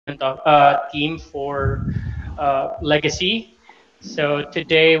team for Legacy. So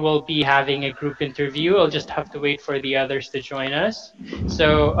today we'll be having a group interview. I'll just have to wait for the others to join us.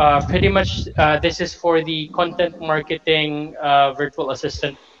 So pretty much this is for the content marketing virtual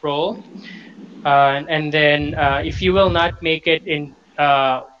assistant role. And then if you will not make it in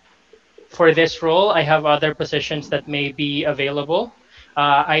for this role, I have other positions that may be available.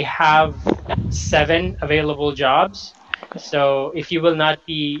 I have 7 available jobs. So if you will not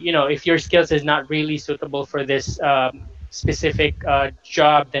be, if your skills is not really suitable for this specific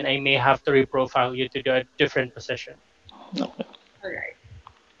job, then I may have to reprofile you to do a different position. Okay. All right.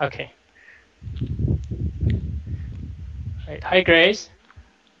 Okay. Right. Hi, Grace.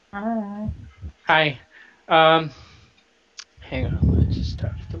 Hi. Hi. Um, hang on. Let's just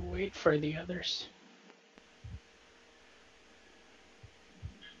have to wait for the others.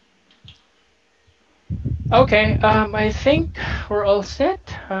 Okay, I think we're all set.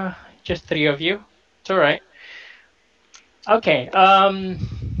 Just 3 of you. It's all right. Okay,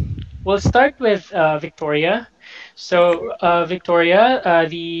 we'll start with Victoria. So, Victoria,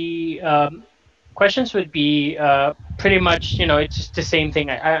 the questions would be pretty much, it's the same thing.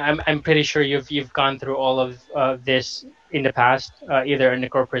 I'm pretty sure you've gone through all of this in the past, either in a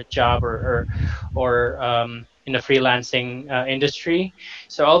corporate job or in the freelancing industry.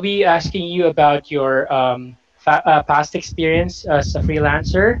 So I'll be asking you about your past experience as a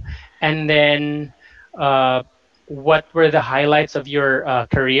freelancer, and then what were the highlights of your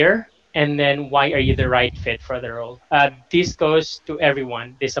career, and then why are you the right fit for the role. This goes to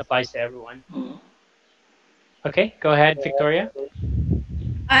everyone. This applies to everyone. Okay, go ahead, Victoria.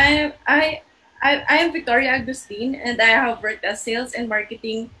 I I I am Victoria Agustin, and I have worked as sales and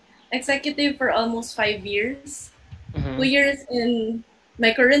marketing executive for almost 5 years. Mm-hmm. 2 years in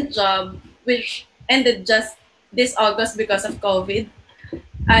my current job, which ended just this August because of COVID.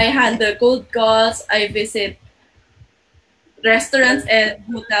 I handle cold calls. I visit restaurants and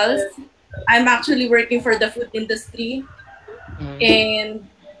hotels. I'm actually working for the food industry, Mm-hmm. and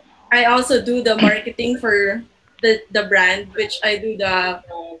I also do the marketing for the brand, which I do the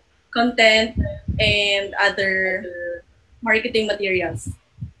content and other marketing materials.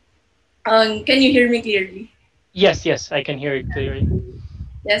 Can you hear me clearly? Yes, yes, I can hear it clearly.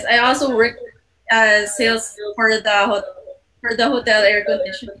 Yes, I also work as sales for for the hotel air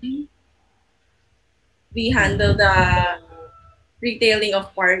conditioning. We handle the retailing of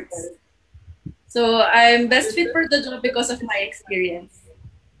parts. So I'm best fit for the job because of my experience.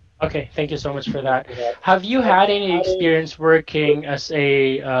 Okay, thank you so much for that. Have you had any experience working as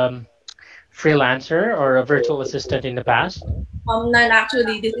a freelancer or a virtual assistant in the past? None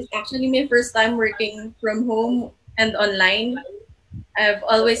actually. This is actually my first time working from home and online. I've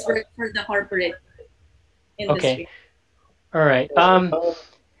always worked for the corporate Okay, industry. all right.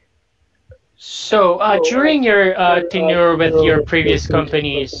 So during your tenure with your previous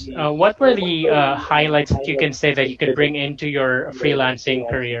companies, what were the highlights that you can say that you can bring into your freelancing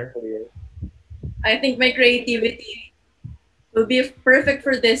career? I think my creativity will be perfect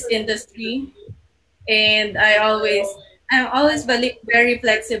for this industry, and I'm always very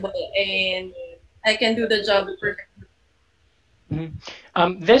flexible, and I can do the job perfectly. Mhm.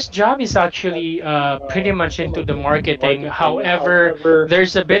 This job is actually pretty much into the marketing. However,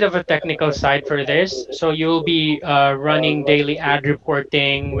 there's a bit of a technical side for this. So you'll be running daily ad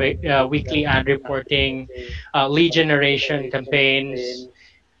reporting, weekly ad reporting, lead generation campaigns.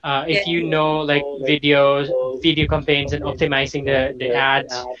 If Yes. you know, like video campaigns, and optimizing the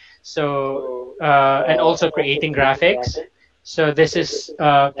ads. So and also creating graphics. So this is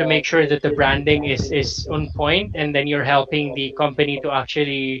to make sure that the branding is on point, and then you're helping the company to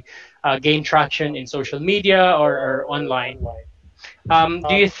actually gain traction in social media or online.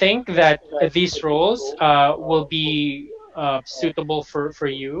 Do you think that these roles will be suitable for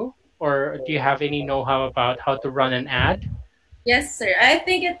you, or do you have any know-how about how to run an ad? Yes, sir. I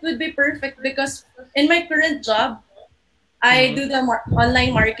think it would be perfect because in my current job, I Mm-hmm. do the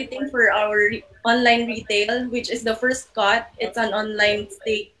online marketing for our online retail, which is the first cut. It's an online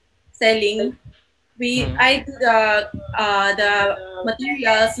steak selling. I do the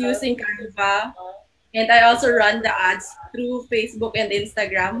materials using Canva, and I also run the ads through Facebook and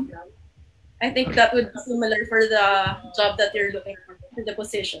Instagram. I think Okay. that would be similar for the job that you're looking for the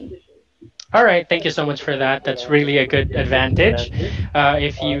position. All right, thank you so much for that. That's really a good advantage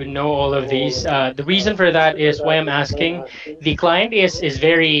if you know all of these. The reason for that is why I'm asking. The client is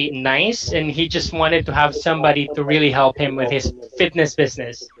very nice, and he just wanted to have somebody to really help him with his fitness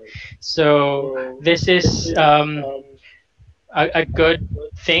business. So this is a good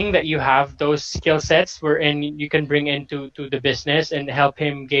thing that you have those skill sets wherein you can bring into to the business and help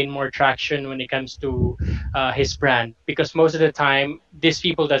him gain more traction when it comes to his brand, because most of the time these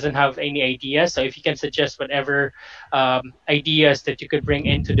people doesn't have any ideas. So if you can suggest whatever ideas that you could bring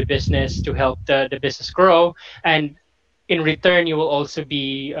into the business to help the business grow, and in return you will also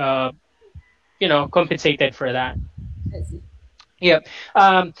be compensated for that. I see. Yeah.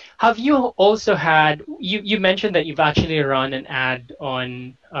 Have you also had, you mentioned that you've actually run an ad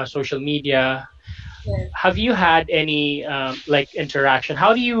on social media. Yes. Have you had any like interaction?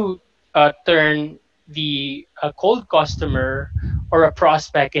 How do you turn the cold customer or a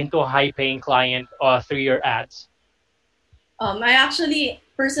prospect into a high paying client through your ads? I actually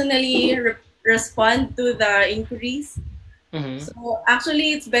personally respond to the inquiries. Mm-hmm. So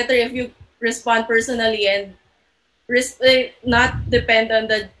actually, it's better if you respond personally and not depend on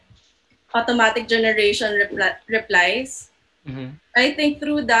the automatic generation replies. Mm-hmm. I think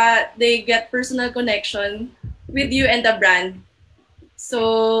through that they get personal connection with you and the brand.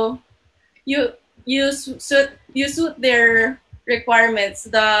 So you you suit their requirements,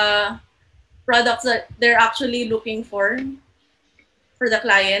 the products that they're actually looking for the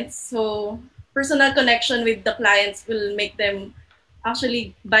clients. So personal connection with the clients will make them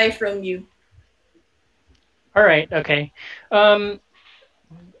actually buy from you. All right. Okay. Um,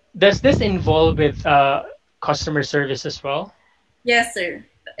 does this involve with customer service as well? Yes, sir.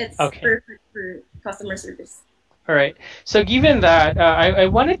 It's Okay. perfect for customer service. All right. So given that, I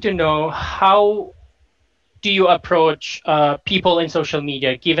wanted to know how do you approach people in social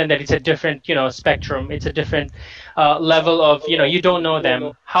media, given that it's a different, spectrum, it's a different level of, you don't know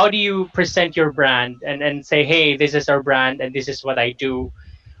them. How do you present your brand and say, hey, this is our brand and this is what I do?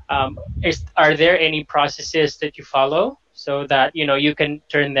 Are there any processes that you follow so that, you can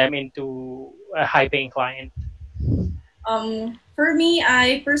turn them into a high paying client? For me,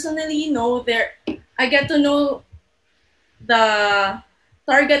 I personally know I get to know the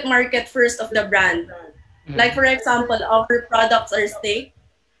target market first of the brand. Like for Mm-hmm. example, our products are steak,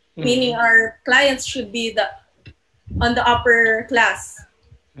 meaning Mm-hmm. our clients should be the on the upper class.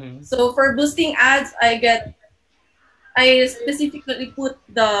 Mm-hmm. So for boosting ads, I specifically put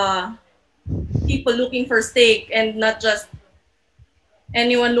the people looking for steak and not just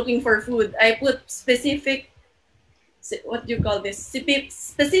anyone looking for food. I put specific, what do you call this?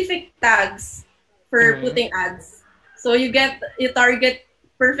 Specific tags for Mm-hmm. putting ads. So you target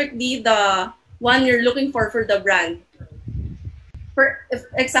perfectly the one you're looking for the brand. For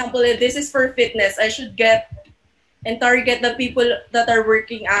example, if this is for fitness, I should get and target the people that are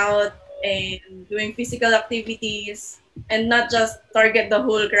working out and doing physical activities and not just target the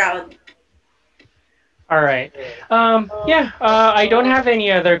whole crowd. All right. Yeah, I don't have any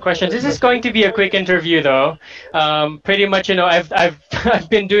other questions. This is going to be a quick interview, though. Pretty much, I've I've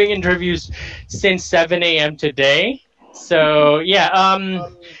been doing interviews since 7 a.m. today. So yeah,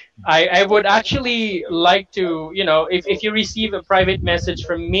 I would actually like to, if you receive a private message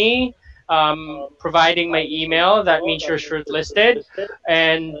from me, providing my email, that means you're shortlisted,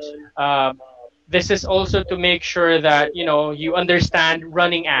 and this is also to make sure that you understand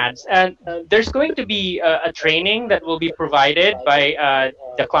running ads, and there's going to be a training that will be provided by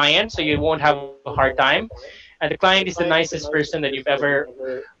the client, so you won't have a hard time, and the client is the nicest person that you've ever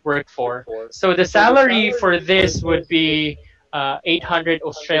worked for. So the salary for this would be 800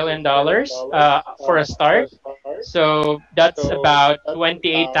 Australian dollars for a start. So that's about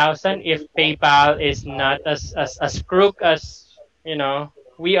 28,000 if PayPal is not as crook as,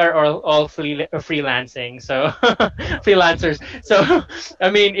 we are all freelancing, so freelancers. So I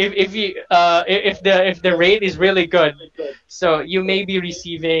mean, if you if the rate is really good, so you may be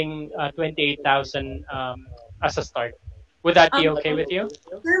receiving 28,000 as a start. Would that be Um, okay with you?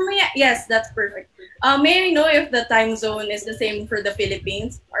 for me, yes, that's perfect. May I know if the time zone is the same for the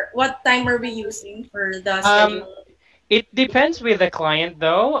Philippines? Or what time are we using for the Um, schedule? It depends with the client,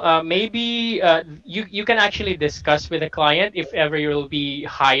 though. Maybe you can actually discuss with the client if ever you'll be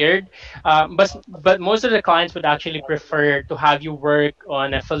hired. But most of the clients would actually prefer to have you work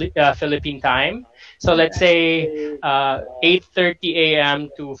on a Philippine time. So let's say 8:30 a.m.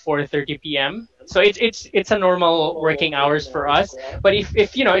 to 4:30 p.m. So it's a normal working hours for us. But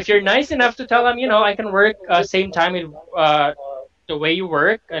if you're nice enough to tell them, I can work same time with the way you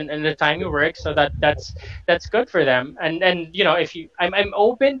work and the time you work, so that's good for them. And if I'm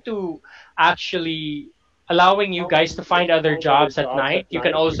open to actually allowing you guys to find other jobs at night. You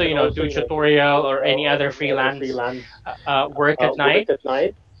can also do tutorial or any other freelance work at night.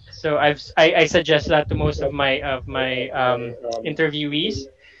 So I suggest that to most of my interviewees,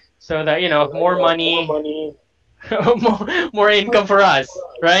 so that more money more income for us,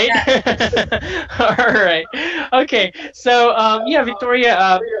 right? Yeah. All right. Okay. So yeah,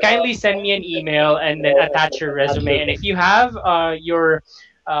 Victoria, kindly send me an email and then attach your resume. And if you have your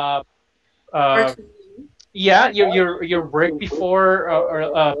uh, uh, Portfolio. yeah, your work before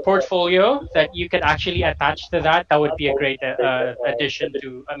or portfolio that you could actually attach to that, that would be a great addition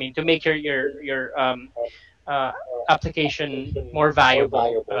to. I mean, to make your uh, application more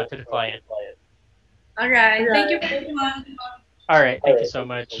valuable to the client. All right. Thank you very much. All right. Thank you so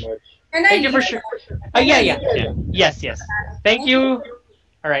much. Can I Thank you for leave? sure. Can Yeah, I yeah, leave? yeah. Yes, yes. Thank Thank you. you.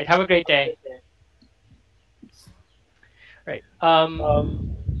 All right. Have a great day. Right.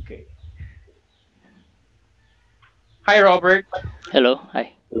 Okay. Hi, Robert. Hello,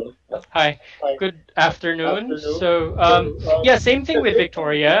 hi. Hi. Good afternoon. So, yeah, same thing with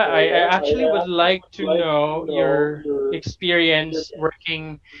Victoria. I actually would like to know your experience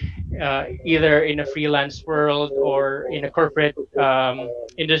working either in a freelance world or in a corporate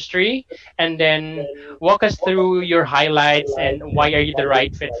industry, and then walk us through your highlights and why are you the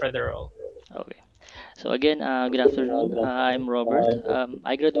right fit for the role. Okay. So again, good afternoon. I'm Robert.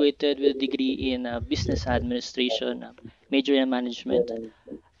 I graduated with a degree in business administration, major in management.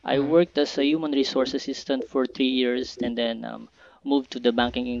 I Mhm. worked as a human resource assistant for 3 years and then moved to the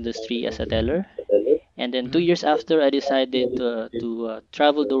banking industry as a teller. And then 2 years after, I decided to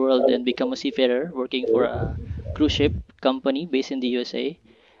travel the world and become a seafarer, working for a cruise ship company based in the USA,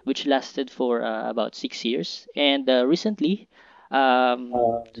 which lasted for about 6 years. And recently,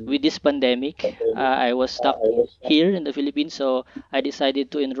 with this pandemic, I was stuck here in the Philippines, so I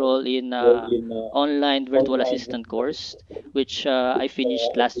decided to enroll in online virtual assistant course, which I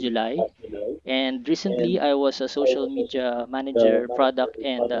finished last July. And recently, I was a social media manager, product,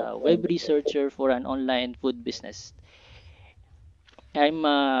 and web researcher for an online food business. I'm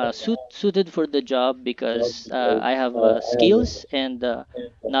suited for the job because I have skills and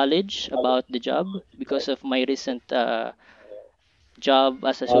knowledge about the job because of my recent job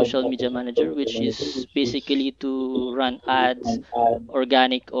as a social media manager, which is basically to run ads,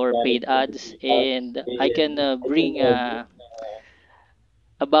 organic or paid ads, and I can bring a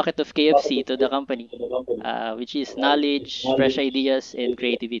bucket of KFC to the company, which is knowledge, fresh ideas, and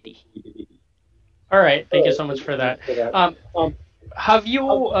creativity. All right. Thank you so much for that. Um, have you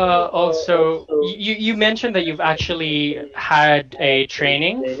also you mentioned that you've actually had a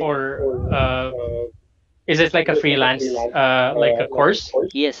training for is it like a freelance like a course?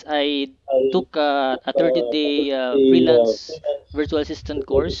 Yes, I took a 30-day freelance virtual assistant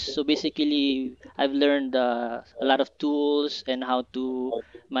course. So basically, I've learned a lot of tools and how to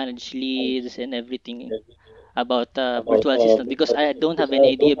manage leads and everything about virtual assistant because I don't have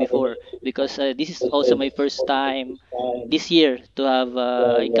any idea before because this is also my first time this year to have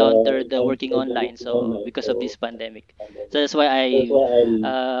encountered working online. So because of this pandemic, so that's why I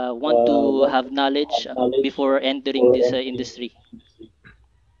want to have knowledge before entering this industry.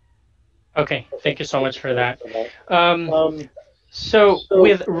 Okay. Thank you so much for that. Um, so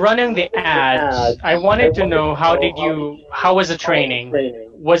with running the ads, I wanted to know how was the training?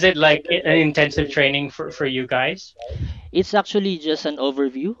 Was it like an intensive training for you guys? It's actually just an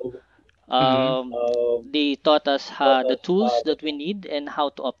overview. Mm-hmm. They taught us the tools that we need and how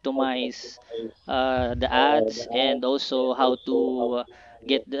to optimize the ads and also how to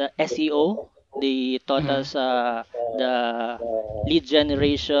get the SEO. They taught Mm-hmm. us the lead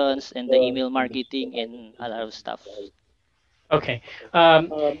generations and the email marketing and a lot of stuff. Okay.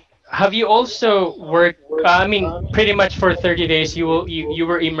 Um, have you also worked? I mean, pretty much for 30 days, you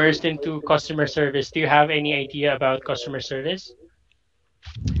were immersed into customer service. Do you have any idea about customer service?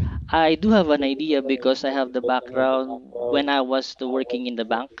 I do have an idea because I have the background when I was working in the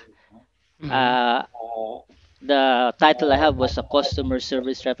bank. Mm-hmm. Uh, the title I have was a customer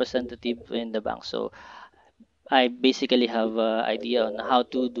service representative in the bank. So I basically have an idea on how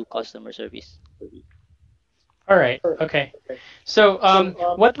to do customer service. All right. Okay. So,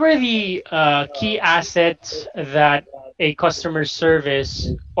 what were the key assets that a customer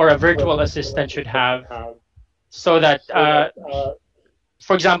service or a virtual assistant should have so that,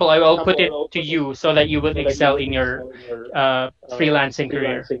 for example, I will put it to you so that you will excel in your freelancing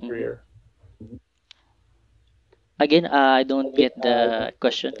career? Mhm. Again, I don't get the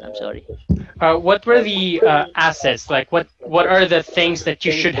question. I'm sorry. What were the assets? Like, what are the things that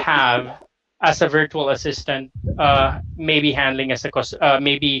you should have as a virtual assistant? Maybe handling as a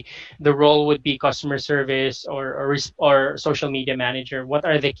maybe the role would be customer service or social media manager. What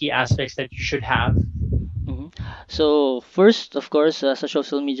are the key aspects that you should have? Mhm. So first, of course, as a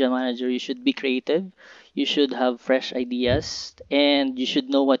social media manager, you should be creative. You should have fresh ideas, and you should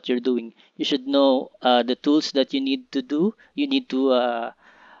know what you're doing. You should know the tools that you need to do. You need to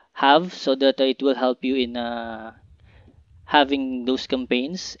have so that it will help you in having those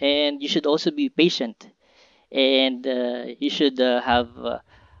campaigns. And you should also be patient, and you should have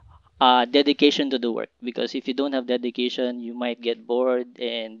dedication to the work, because if you don't have dedication, you might get bored,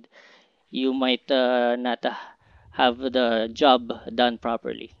 and you might not have the job done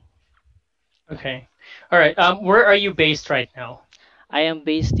properly. Okay. All right. Where are you based right now? I am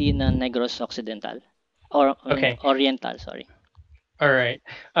based in Negros Occidental, or Okay. Oriental, sorry. All right.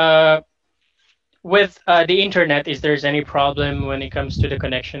 With the internet, is there's any problem when it comes to the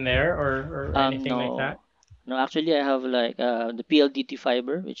connection there or anything like that? No, no. Actually, I have like the PLDT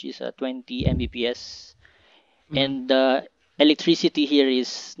fiber, which is 20 Mbps, Mhm. and the electricity here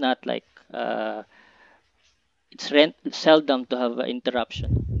is not like it's seldom to have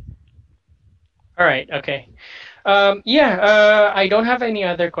interruption. All right. Okay. Yeah. I don't have any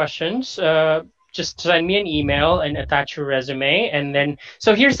other questions. Just send me an email and attach your resume, and then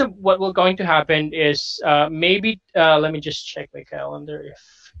so here's what will going to happen is maybe let me just check my calendar if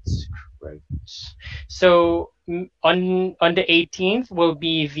it's correct. So on the 18th will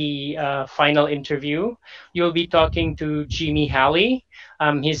be the final interview. You'll be talking to Jimmy Halley.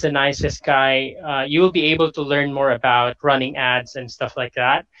 He's the nicest guy. You will be able to learn more about running ads and stuff like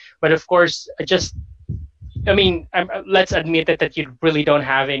that. But of course, just I mean, let's admit that you really don't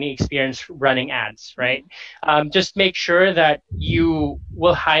have any experience running ads, right? Mhm. Just make sure that you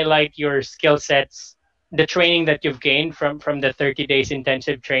will highlight your skill sets, the training that you've gained from the 30 days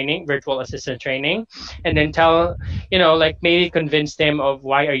intensive training, virtual assistant training, and then tell, like maybe convince them of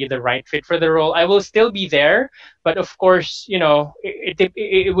why are you the right fit for the role. I will still be there, but of course,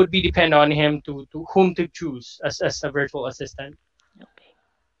 it would be depend on him to whom to choose as a virtual assistant. Okay.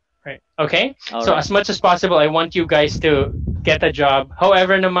 Right. Okay. All So right. as much as possible, I want you guys to get a job.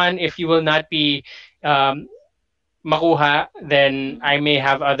 However, naman, if you will not be um, makuha, then Mhm. I may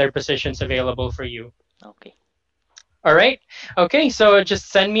have other positions available for you. Okay. All right. Okay. So just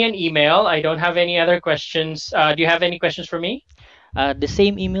send me an email. I don't have any other questions. Do you have any questions for me? The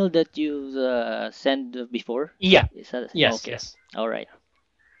same email that you sent before. Yeah. Is that Yes. okay? Yes. All right.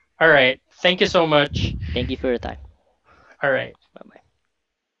 All right. Thank you so much. Thank you for your time. All right. Bye bye.